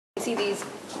See these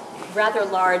rather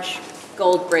large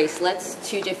gold bracelets,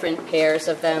 2 different pairs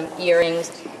of them,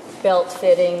 earrings, belt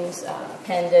fittings,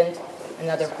 pendant,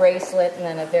 another bracelet, and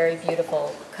then a very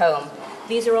beautiful comb.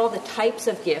 These are all the types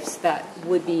of gifts that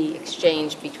would be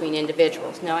exchanged between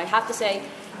individuals. Now, I have to say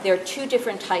there are 2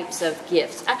 different types of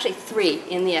gifts, actually 3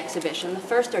 in the exhibition. The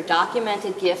first are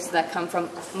documented gifts that come from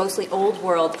mostly old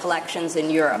world collections in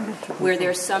Europe, where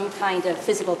there's some kind of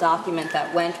physical document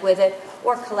that went with it,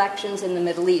 or collections in the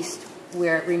Middle East,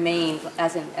 where it remained,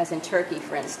 as in Turkey,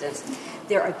 for instance.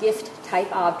 There are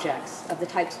gift-type objects of the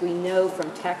types we know from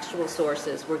textual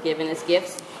sources were given as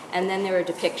gifts, and then there are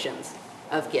depictions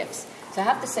of gifts. So I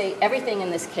have to say everything in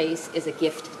this case is a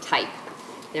gift type.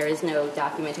 There is no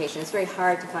documentation. It's very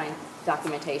hard to find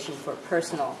documentation for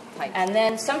personal type. And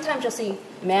then sometimes you'll see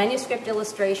manuscript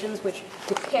illustrations which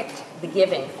depict the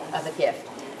giving of a gift.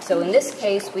 So in this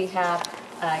case we have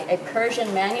a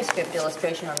Persian manuscript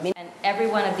illustration, and every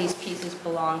one of these pieces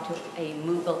belonged to a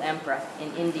Mughal emperor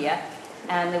in India,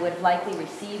 and they would have likely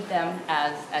received them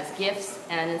as gifts,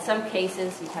 and in some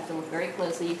cases, you have to look very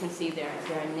closely, you can see there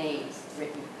are names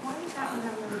written. Why does that one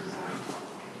have no design?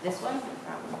 This one?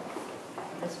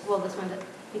 This one,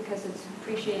 because it's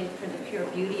appreciated for the pure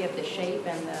beauty of the shape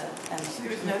and the So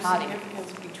there's no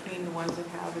significance between the ones that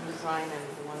have the design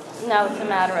and the ones that No, it's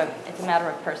a matter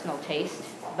of personal taste.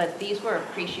 But these were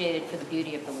appreciated for the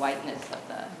beauty of the whiteness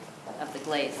of the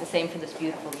glaze. The same for this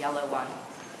beautiful yellow one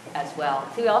as well.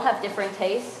 So we all have different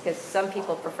tastes because some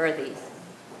people prefer these.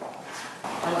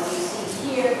 And what you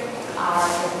see here are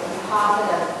the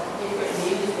composite of